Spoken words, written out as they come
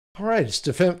All right, it's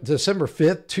December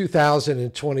 5th,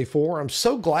 2024. I'm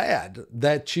so glad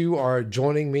that you are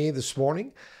joining me this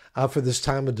morning for this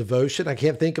time of devotion. I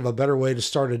can't think of a better way to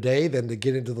start a day than to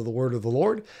get into the word of the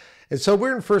Lord. And so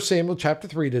we're in 1 Samuel chapter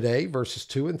 3 today, verses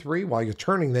 2 and 3. While you're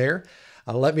turning there,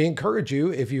 let me encourage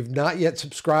you, if you've not yet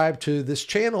subscribed to this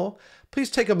channel, please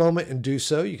take a moment and do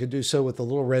so. You can do so with the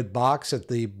little red box at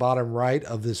the bottom right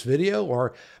of this video,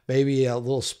 or maybe a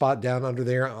little spot down under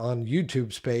there on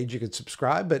YouTube's page. You can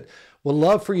subscribe, but we'd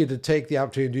love for you to take the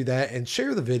opportunity to do that and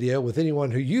share the video with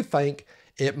anyone who you think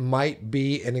it might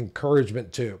be an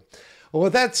encouragement to. Well,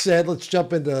 with that said, let's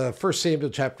jump into 1 Samuel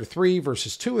chapter 3,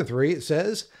 verses 2 and 3. It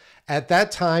says, "At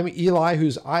that time, Eli,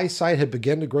 whose eyesight had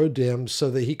begun to grow dim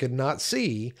so that he could not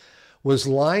see, was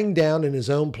lying down in his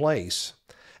own place.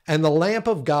 And the lamp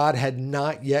of God had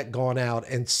not yet gone out,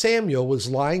 and Samuel was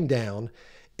lying down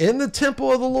in the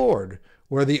temple of the Lord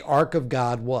where the ark of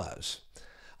God was."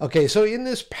 Okay, so in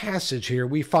this passage here,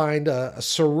 we find a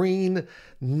serene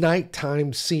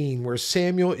nighttime scene where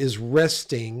Samuel is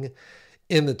resting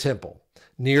in the temple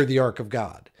near the ark of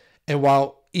God, and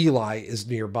while Eli is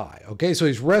nearby. Okay, so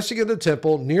he's resting in the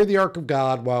temple near the ark of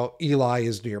God while Eli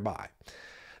is nearby.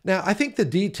 Now, I think the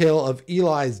detail of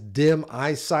Eli's dim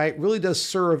eyesight really does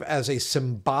serve as a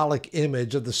symbolic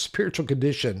image of the spiritual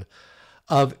condition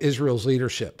of Israel's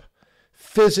leadership.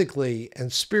 Physically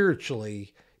and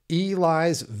spiritually,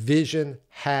 Eli's vision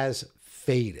has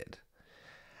faded.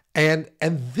 And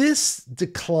this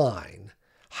decline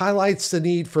highlights the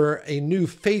need for a new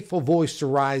faithful voice to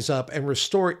rise up and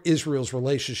restore Israel's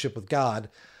relationship with God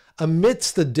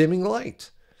amidst the dimming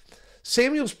light.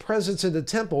 Samuel's presence in the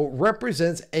temple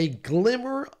represents a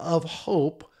glimmer of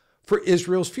hope for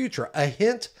Israel's future, a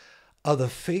hint of the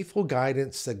faithful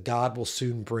guidance that God will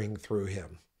soon bring through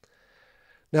him.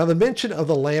 Now, the mention of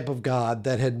the lamp of God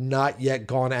that had not yet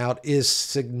gone out is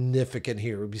significant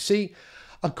here. You see,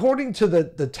 according to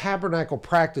the tabernacle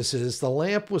practices, the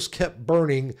lamp was kept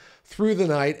burning through the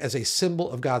night as a symbol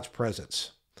of God's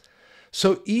presence.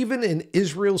 So even in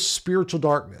Israel's spiritual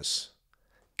darkness,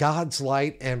 God's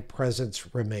light and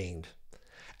presence remained.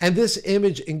 And this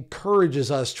image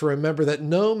encourages us to remember that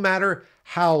no matter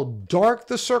how dark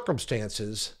the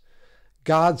circumstances,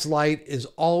 God's light is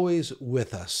always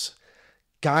with us,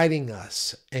 guiding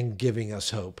us and giving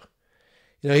us hope.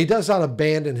 You know, he does not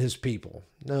abandon his people.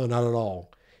 No, not at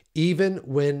all. Even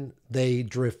when they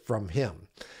drift from him.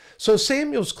 So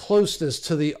Samuel's closeness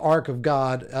to the ark of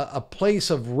God, a place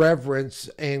of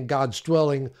reverence and God's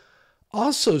dwelling,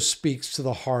 also speaks to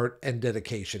the heart and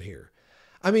dedication here.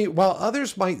 I mean, while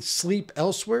others might sleep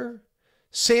elsewhere,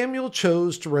 Samuel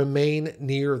chose to remain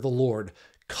near the Lord,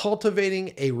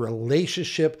 cultivating a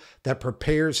relationship that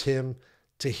prepares him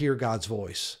to hear God's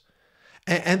voice.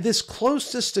 And this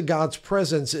closeness to God's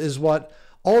presence is what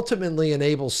ultimately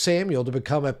enables Samuel to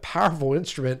become a powerful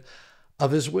instrument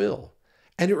of his will.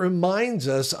 And it reminds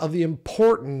us of the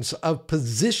importance of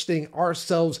positioning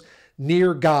ourselves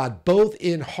near God, both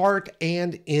in heart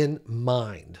and in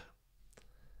mind.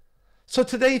 So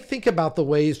today, think about the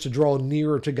ways to draw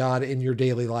nearer to God in your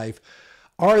daily life.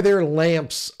 Are there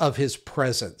lamps of his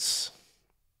presence?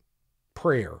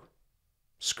 Prayer,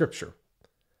 scripture,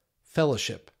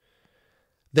 fellowship,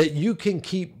 that you can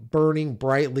keep burning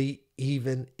brightly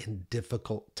even in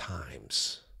difficult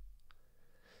times.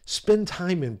 Spend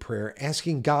time in prayer,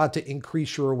 asking God to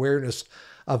increase your awareness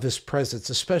of his presence,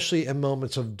 especially in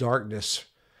moments of darkness.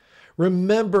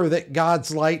 Remember that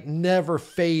God's light never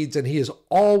fades, and he is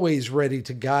always ready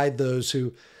to guide those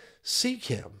who seek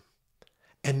him.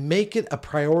 And make it a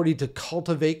priority to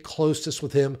cultivate closeness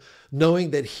with him,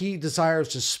 knowing that he desires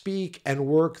to speak and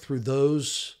work through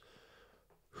those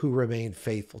who remain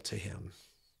faithful to him.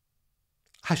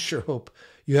 I sure hope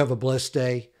you have a blessed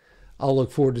day. I'll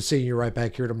look forward to seeing you right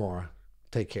back here tomorrow.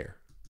 Take care.